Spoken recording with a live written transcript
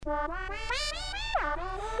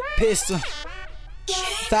Pistol.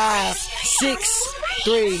 5, 6,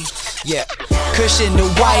 3, yeah. Cushion the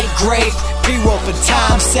white grape, pre-roll for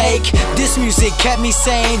time's sake. This music kept me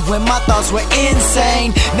sane when my thoughts were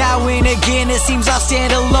insane. Now and again it seems I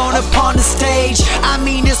stand alone upon the stage. I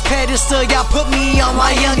mean this pedestal, y'all put me on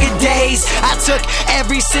my younger days. I took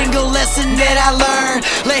every single lesson that I learned.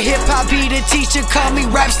 Let hip-hop be the teacher, call me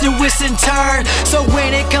rap's newest in turn. So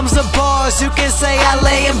when it comes to bars, you can say I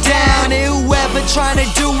lay them down. And whoever trying to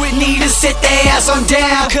do it need to sit their ass on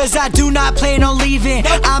down. Cause I do not plan on leaving,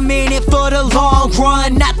 I'm in it for the long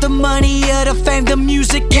run. Not the money or the fame, the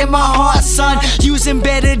music in my heart, son. Using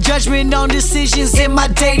better judgment on decisions in my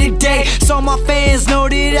day-to-day. So my fans know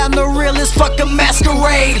that I'm the realest fucking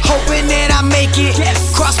masquerade. Hoping that I make it,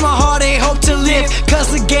 cross my heart and hope to live.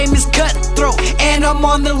 Cause the game is cutthroat and I'm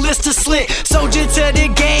on the list to slit. Soldier to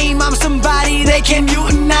the game, I'm somebody they can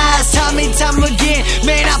mutinize. Time and time again,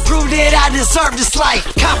 man, I proved that I deserve this life.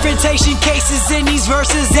 Confrontation cases in these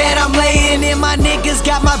verses that I'm laying in. My niggas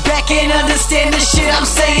got my back and understand the shit I'm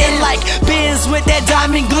saying. Like Benz with that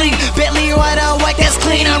diamond gleam, Bentley white on white, that's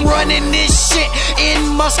clean. I'm running this shit in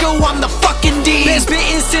Moscow, I'm the fucking D. Been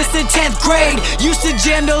spitting since the 10th grade, used to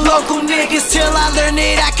jam the local niggas till I learned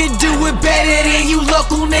that I could do it better than you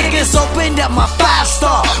local niggas. Opened up my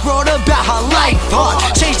 5-star, wrote about how life hard,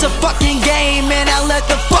 changed the fucking game and I let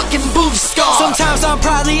the fucking booth scar. Sometimes I'm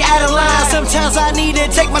probably out of line, sometimes I need to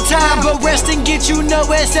take my time, but rest and get you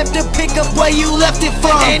nowhere except to pick up where you left it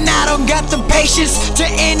from. And I don't got the patience to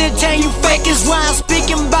entertain you fakers while I'm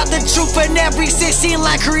speaking about the truth in every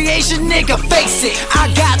 16-line creation, nigga, face it.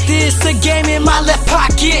 I got this, a game in my left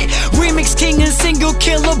pocket. Remix king and single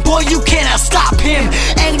killer, boy, you cannot stop him.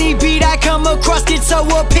 Any beat I come across gets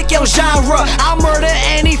over, pick your genre. I'll murder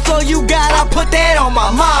any flow you got, I'll put that on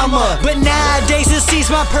my mama. But nowadays it seems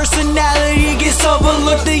my personality gets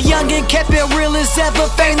overlooked. The youngin' kept it real as ever,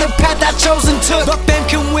 fame the path I chosen took. But fame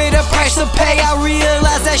come with a price to pay, I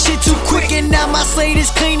realize that shit too quick. And now my slate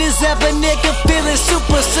is clean as ever, nigga, feeling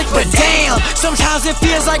super sick. But damn, sometimes it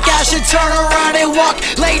feels like I should turn around and walk.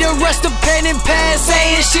 Later rest the pen and pad,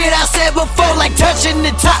 saying shit I said before, like touching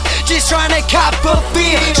the top. Just trying to cop a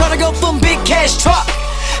feel, trying to go from big cash talk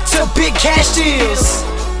to big cash deals.